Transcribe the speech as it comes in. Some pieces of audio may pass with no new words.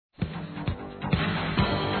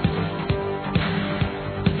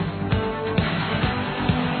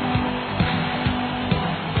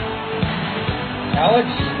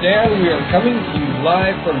Dan. We are coming to you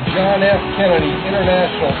live from John F. Kennedy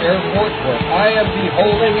International Airport, where I am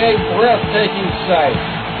beholding a breathtaking sight.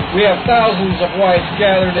 We have thousands of whites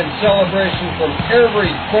gathered in celebration from every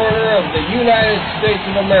corner of the United States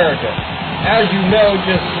of America. As you know,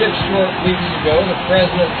 just 6 short weeks ago, the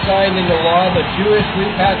President signed into law the Jewish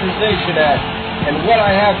Repatriation Act. And what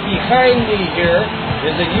I have behind me here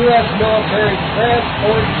is a U.S. military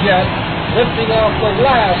transport jet lifting off the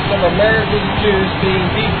last of American Jews being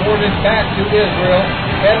deported back to Israel,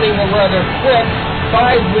 ending a rather quick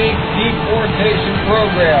 5-week deportation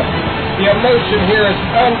program. The emotion here is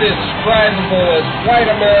undescribable as white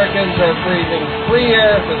Americans are breathing free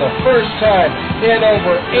air for the first time in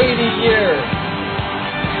over 80 years.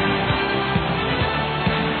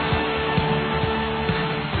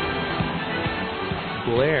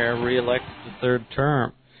 Blair re-elected the third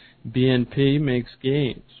term. BNP makes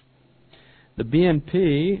gains. The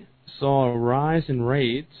BNP saw a rise in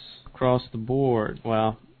rates across the board.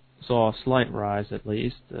 Well, saw a slight rise at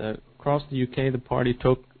least. Across the UK, the party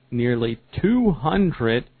took nearly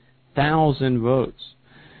 200,000 votes,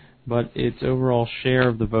 but its overall share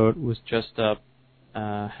of the vote was just up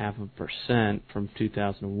 0.5% from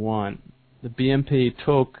 2001. The BNP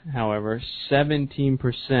took, however,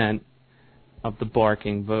 17% of the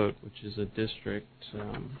Barking vote, which is a district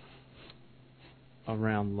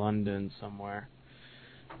around London somewhere.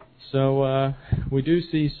 So we do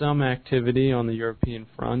see some activity on the European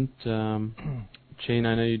front. Shane,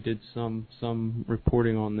 I know you did some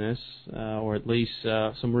reporting on this, or at least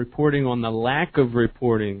some reporting on the lack of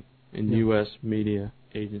reporting in U.S. media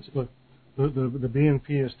agencies. Look, the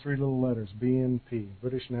BNP is 3 little letters, BNP,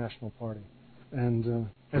 British National Party. And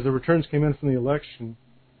as the returns came in from the election,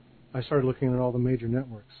 I started looking at all the major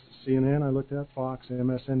networks. CNN I looked at, Fox,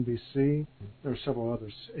 MSNBC, there were several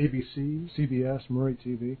others, ABC, CBS, Murray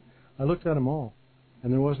TV. I looked at them all,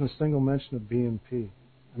 and there wasn't a single mention of BNP.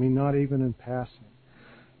 I mean, not even in passing.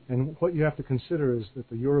 And what you have to consider is that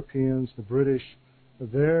the Europeans, the British,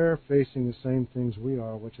 they're facing the same things we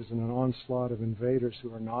are, which is an onslaught of invaders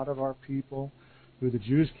who are not of our people, who the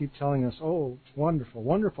Jews keep telling us, oh, it's wonderful,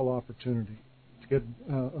 wonderful opportunity to get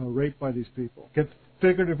raped by these people. Get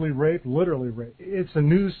figuratively raped, literally raped. It's a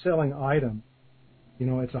news-selling item. You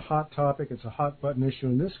know, it's a hot topic, it's a hot-button issue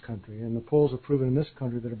in this country, and the polls have proven in this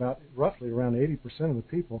country that roughly around 80% of the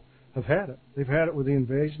people have had it. They've had it with the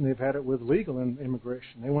invasion, they've had it with legal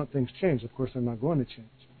immigration. They want things changed. Of course, they're not going to change.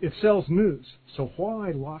 It sells news. So why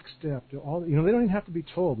lockstep to all, they don't even have to be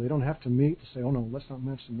told. They don't have to meet to say, oh no, let's not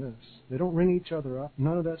mention this. They don't ring each other up.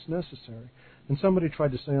 None of that's necessary. And somebody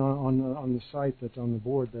tried to say on the site, that on the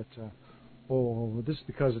board, that this is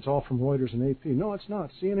because it's all from Reuters and AP. No, it's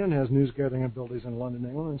not. CNN has news gathering abilities in London,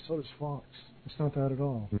 England, and so does Fox. It's not that at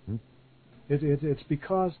all. Mm-hmm. It's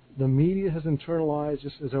because the media has internalized,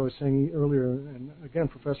 just as I was saying earlier, and again,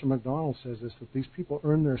 Professor McDonald says this, that these people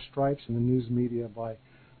earn their stripes in the news media by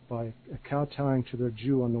kowtowing to their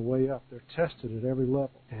Jew on the way up. They're tested at every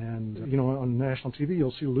level. And, on national TV,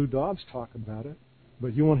 you'll see Lou Dobbs talk about it,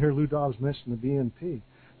 but you won't hear Lou Dobbs mention the BNP.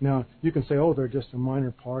 Now, you can say, oh, they're just a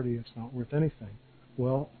minor party, it's not worth anything.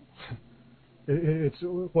 Well, it's,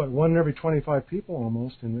 1 in every 25 people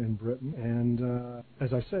almost in Britain, and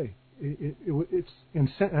as I say, it's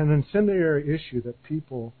an incendiary issue that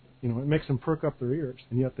people, it makes them perk up their ears,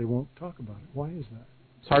 and yet they won't talk about it. Why is that?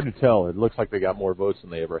 It's hard to tell. It looks like they got more votes than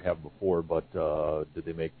they ever have before, but did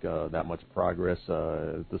they make that much progress?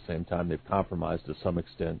 At the same time, they've compromised to some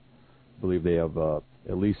extent. I believe they have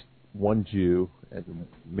at least one Jew and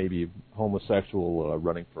maybe homosexual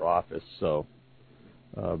running for office. So,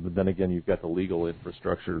 but then again, you've got the legal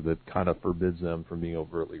infrastructure that kind of forbids them from being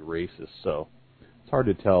overtly racist. So it's hard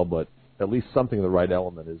to tell, but at least something of the right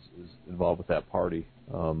element is involved with that party,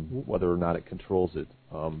 whether or not it controls it.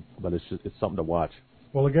 But it's something to watch.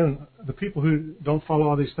 Well, again, the people who don't follow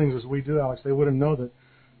all these things as we do, Alex, they wouldn't know that.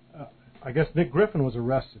 I guess Nick Griffin was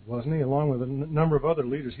arrested, wasn't he, along with a number of other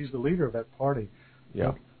leaders. He's the leader of that party.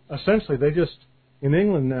 Yeah. Essentially, they just, in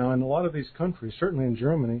England now, in a lot of these countries, certainly in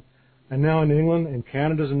Germany, and now in England, and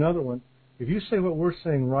Canada's another one, if you say what we're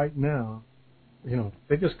saying right now,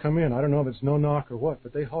 they just come in. I don't know if it's no knock or what,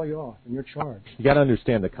 but they haul you off, and you're charged. You got to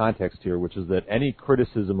understand the context here, which is that any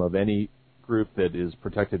criticism of any group that is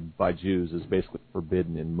protected by Jews is basically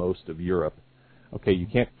forbidden in most of Europe. Okay, you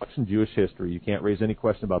can't question Jewish history. You can't raise any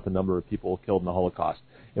question about the number of people killed in the Holocaust.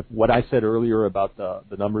 If what I said earlier about the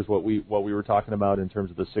numbers, what we were talking about in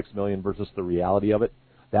terms of the 6 million versus the reality of it,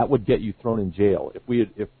 that would get you thrown in jail. If we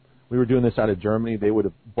were doing this out of Germany, they would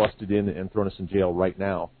have busted in and thrown us in jail right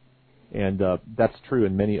now. And that's true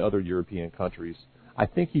in many other European countries. I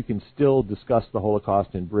think you can still discuss the Holocaust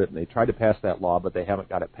in Britain. They tried to pass that law, but they haven't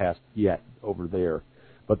got it passed yet over there.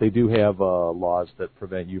 But they do have laws that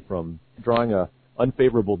prevent you from drawing a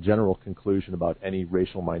unfavorable general conclusion about any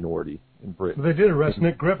racial minority in Britain. They did arrest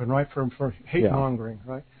Nick Griffin, right, for hate-mongering,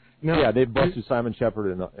 right? Now, yeah, they've busted Simon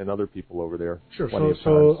Shepard and other people over there. Sure,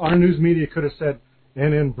 so our news media could have said,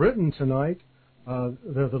 and in Britain tonight,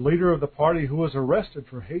 the leader of the party who was arrested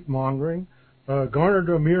for hate-mongering garnered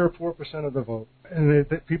a mere 4% of the vote. And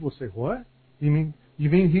people say, what? You mean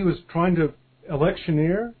he was trying to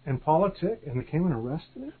electioneer and politic, and they came and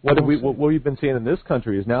arrested him? What we've been seeing in this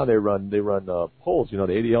country is now they run polls. You know,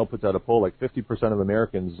 the ADL puts out a poll like 50% of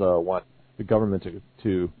Americans want the government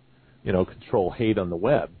to control hate on the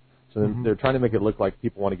web. So they're trying to make it look like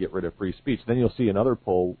people want to get rid of free speech. Then you'll see another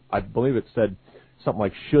poll. I believe it said something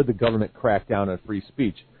like, should the government crack down on free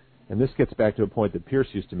speech? And this gets back to a point that Pierce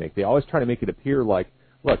used to make. They always try to make it appear like,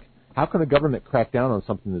 look, how can the government crack down on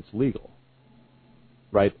something that's legal?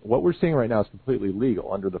 Right? What we're seeing right now is completely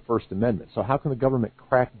legal under the First Amendment. So how can the government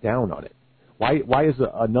crack down on it? Why is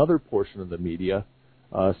another portion of the media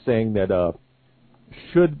saying that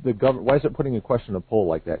should the government? Why is it putting in question a poll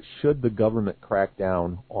like that? Should the government crack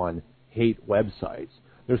down on hate websites?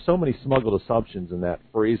 There's so many smuggled assumptions in that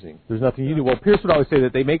phrasing. There's nothing you do. Well, Pierce would always say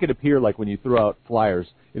that they make it appear like when you throw out flyers,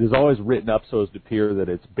 it is always written up so as to appear that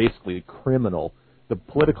it's basically criminal, the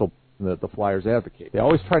political that the flyers advocate. They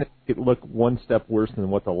always try to make it look one step worse than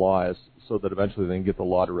what the law is so that eventually they can get the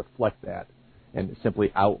law to reflect that and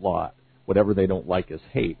simply outlaw whatever they don't like as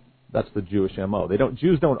hate. That's the Jewish MO.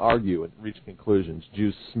 Jews don't argue and reach conclusions.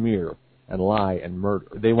 Jews smear and lie and murder.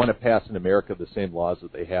 They want to pass in America the same laws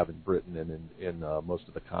that they have in Britain and in most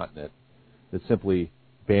of the continent that simply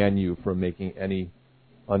ban you from making any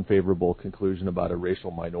unfavorable conclusion about a racial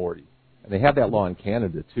minority. And they have that law in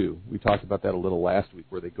Canada, too. We talked about that a little last week,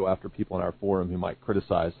 where they go after people in our forum who might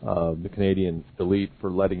criticize the Canadian elite for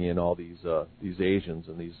letting in all these Asians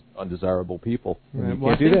and these undesirable people. And you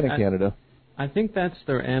can't do that in Canada. I think that's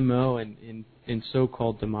their MO in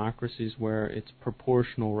so-called democracies where it's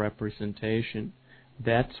proportional representation.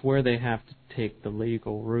 That's where they have to take the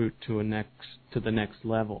legal route to the next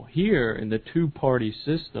level. Here in the two-party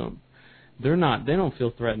system, they don't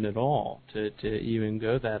feel threatened at all to even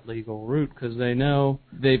go that legal route because they know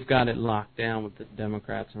they've got it locked down with the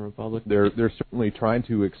Democrats and Republicans. They're certainly trying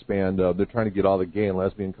to expand. They're trying to get all the gay and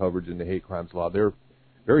lesbian coverage in the hate crimes law. They're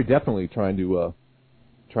very definitely trying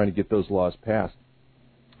to get those laws passed.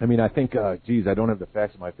 I mean, I think, I don't have the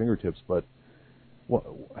facts at my fingertips, but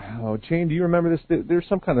Shane, do you remember this? There's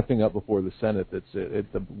some kind of thing up before the Senate that's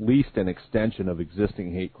at the least an extension of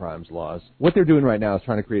existing hate crimes laws. What they're doing right now is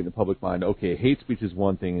trying to create in the public mind, okay, hate speech is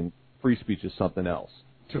one thing and free speech is something else.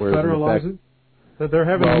 To federalize it? They're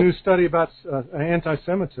having a new study about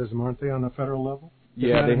anti-Semitism, aren't they, on the federal level?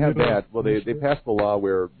 Yeah, they have that. Well, they passed the law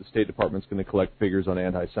where the State Department's going to collect figures on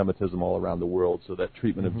anti-Semitism all around the world, so that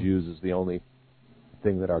treatment of Jews is the only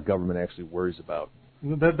thing that our government actually worries about.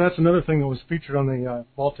 That's another thing that was featured on the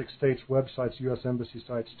Baltic states' websites, U.S. Embassy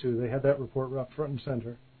sites, too. They had that report up front and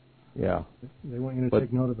center. Yeah. They want you to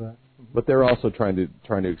take note of that. But they're also trying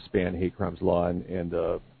to expand hate crimes law and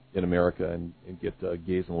in America and get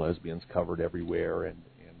gays and lesbians covered everywhere, and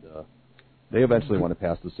they eventually want to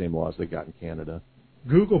pass the same laws they got in Canada.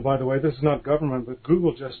 Google, by the way, this is not government, but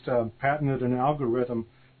Google just patented an algorithm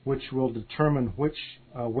which will determine which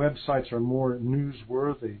websites are more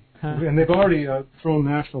newsworthy. And they've already thrown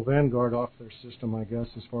National Vanguard off their system, I guess,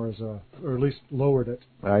 as far as, or at least lowered it.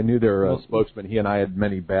 I knew their spokesman. He and I had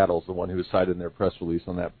many battles, the one who was cited in their press release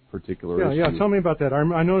on that particular issue. Yeah, tell me about that.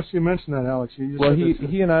 I noticed you mentioned that, Alex. Well,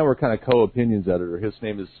 he and I were kind of co-opinions editor. His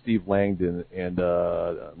name is Steve Langdon, and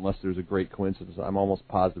unless there's a great coincidence, I'm almost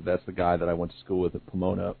positive that's the guy that I went to school with at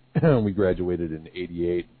Pomona. We graduated in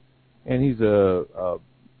 '88. And he's a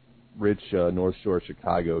rich North Shore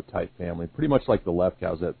Chicago type family, pretty much like the Left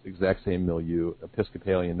Cows, that exact same milieu,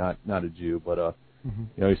 Episcopalian, not a Jew, but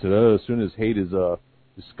he said, as soon as hate is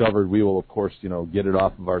discovered, we will of course get it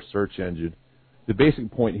off of our search engine. The basic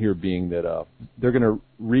point here being that they're going to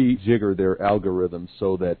rejigger their algorithm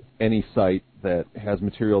so that any site that has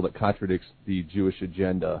material that contradicts the Jewish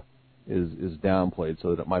agenda is downplayed,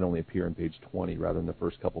 so that it might only appear on page 20 rather than the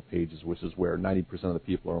first couple pages, which is where 90% of the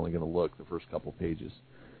people are only going to look the first couple pages.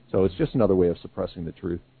 So it's just another way of suppressing the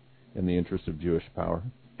truth in the interest of Jewish power.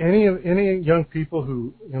 Any young people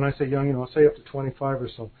who, when I say young, say up to 25 or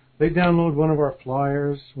so, they download one of our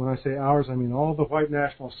flyers. When I say ours, I mean all the white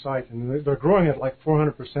national sites, and they're growing at like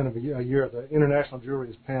 400% of a year. The international Jewry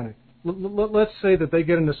is panicked. Let's say that they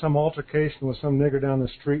get into some altercation with some nigger down the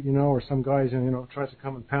street, or some guy, tries to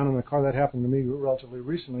come and pound on a car. That happened to me relatively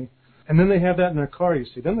recently. And then they have that in their car, you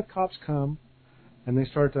see. Then the cops come, and they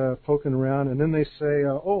start poking around, and then they say,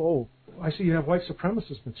 I see you have white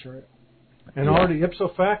supremacist material. And already, ipso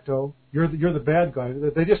facto, you're the bad guy.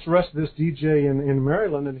 They just arrested this DJ in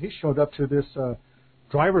Maryland, and he showed up to this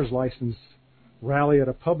driver's license rally at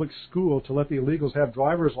a public school to let the illegals have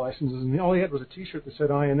driver's licenses, and all he had was a T-shirt that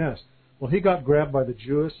said INS. Well, he got grabbed by the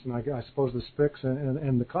Jewish, and I suppose the Spics,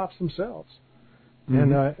 and the cops themselves.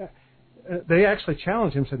 Mm-hmm. And they actually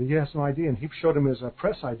challenged him, said he has no ID, and he showed him his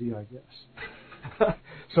press ID, I guess.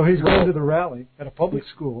 So he's going to the rally at a public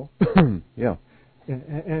school. Yeah.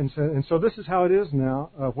 And so this is how it is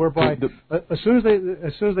now, whereby as soon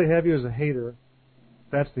as they have you as a hater,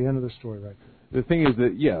 that's the end of the story, right there. The thing is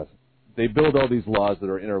that they build all these laws that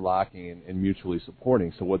are interlocking and mutually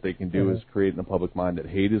supporting. So what they can do is create in the public mind that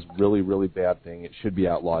hate is really, really bad thing. It should be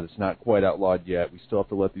outlawed. It's not quite outlawed yet. We still have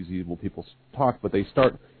to let these evil people talk, but they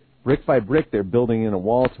start brick by brick. They're building in a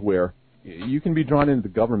wall to where you can be drawn into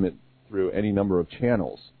the government through any number of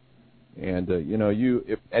channels. And,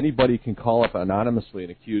 if anybody can call up anonymously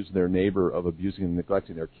and accuse their neighbor of abusing and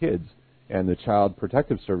neglecting their kids, and the Child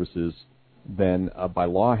Protective Services then by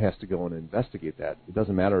law has to go and investigate that. It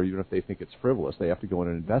doesn't matter even if they think it's frivolous. They have to go in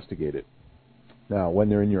and investigate it. Now, when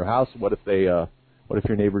they're in your house, what if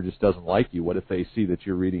your neighbor just doesn't like you? What if they see that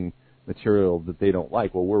you're reading material that they don't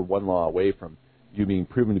like? Well, we're one law away from you being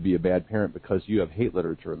proven to be a bad parent because you have hate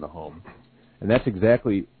literature in the home. And that is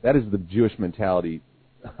the Jewish mentality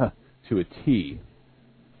to a T.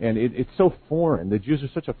 And it's so foreign. The Jews are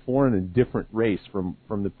such a foreign and different race from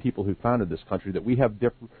the people who founded this country that we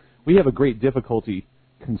have a great difficulty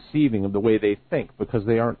conceiving of the way they think because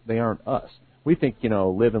they aren't us. We think,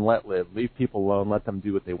 live and let live, leave people alone, let them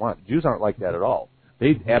do what they want. Jews aren't like that at all.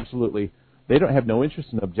 They don't have no interest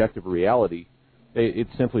in objective reality. It's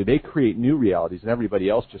simply they create new realities and everybody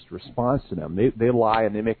else just responds to them. They lie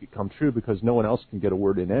and they make it come true because no one else can get a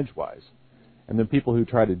word in edgewise. And then people who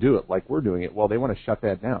try to do it like we're doing it, well, they want to shut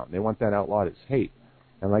that down. They want that outlawed as hate.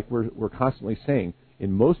 And like we're constantly saying,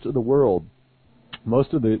 in most of the world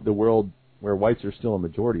where whites are still a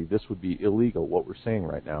majority, this would be illegal, what we're saying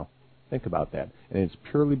right now. Think about that. And it's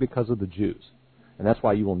purely because of the Jews. And that's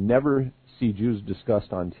why you will never see Jews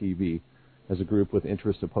discussed on TV as a group with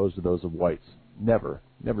interests opposed to those of whites. Never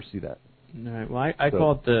see that. All right. Well, I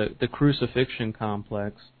call it the crucifixion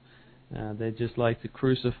complex. They just like to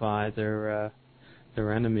crucify their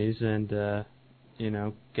enemies and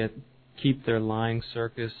keep their lying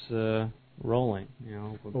circus rolling.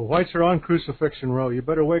 Well, whites are on crucifixion row. You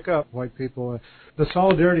better wake up, white people. The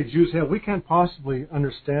solidarity Jews have, we can't possibly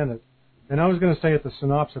understand it. And I was going to say at the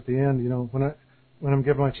synopsis at the end, when I'm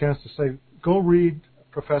given my chance to say, go read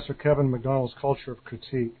Professor Kevin McDonald's Culture of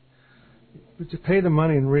Critique. To pay the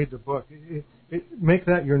money and read the book. Make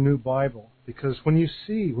that your new Bible. Because when you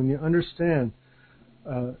understand,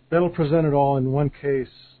 that'll present it all in one case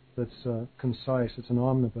that's concise. It's an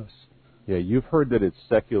omnibus. Yeah, you've heard that it's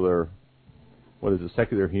secular,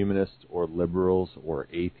 secular humanists or liberals or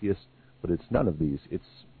atheists, but it's none of these.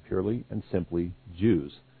 It's purely and simply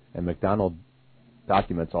Jews. And McDonald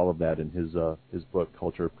documents all of that in his book,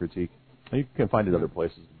 Culture of Critique. And you can find it other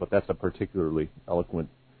places, but that's a particularly eloquent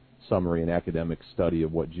summary and academic study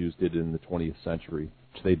of what Jews did in the 20th century,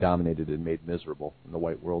 which they dominated and made miserable in the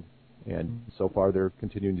white world. And so far they're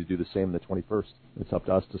continuing to do the same in the 21st. It's up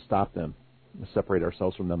to us to stop them, separate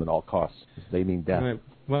ourselves from them at all costs. They mean death. Right.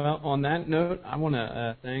 Well, on that note, I want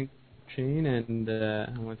to thank Shane, and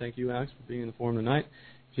I want to thank you, Alex, for being in the forum tonight.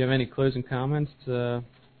 Do you have any closing comments?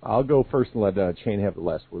 I'll go first and let Shane have the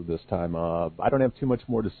last word this time. I don't have too much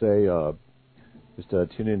more to say. Just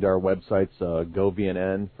tune into our websites,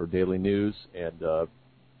 GoVNN for daily news, and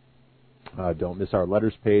don't miss our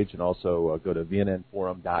letters page, and also go to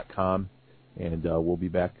vnnforum.com, and we'll be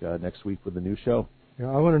back next week with a new show. Yeah,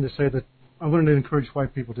 I wanted to say that I wanted to encourage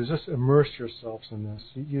white people to just immerse yourselves in this.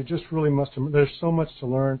 You just really must. There's so much to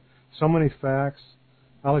learn, so many facts.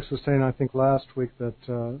 Alex was saying, I think last week,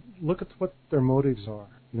 that look at what their motives are.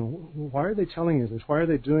 Why are they telling you this? Why are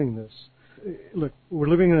they doing this? Look, we're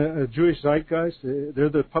living in a Jewish zeitgeist. They're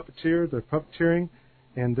the puppeteer. They're puppeteering,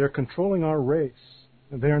 and they're controlling our race.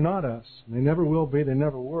 They are not us. They never will be. They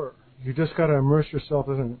never were. You just got to immerse yourself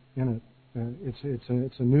in it.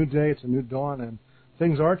 It's a new day. It's a new dawn, and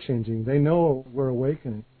things are changing. They know we're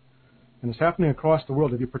awakening, and it's happening across the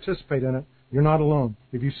world. If you participate in it, you're not alone.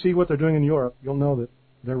 If you see what they're doing in Europe, you'll know that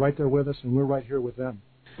they're right there with us, and we're right here with them.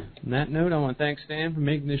 On that note, I want to thank Stan for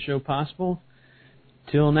making this show possible.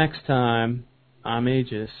 Till next time, I'm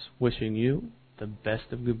Aegis, wishing you the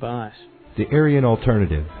best of goodbyes. The Aryan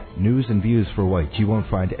Alternative, news and views for whites you won't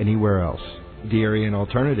find anywhere else. The Aryan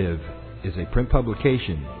Alternative, is a print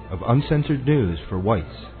publication of uncensored news for whites.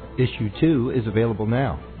 Issue 2 is available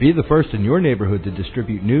now. Be the first in your neighborhood to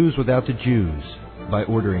distribute news without the Jews by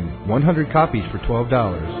ordering 100 copies for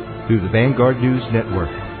 $12 through the Vanguard News Network.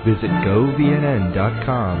 Visit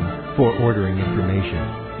govnn.com for ordering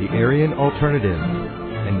information. The Aryan Alternative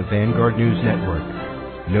and the Vanguard News Network.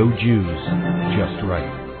 No Jews, just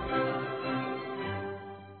right.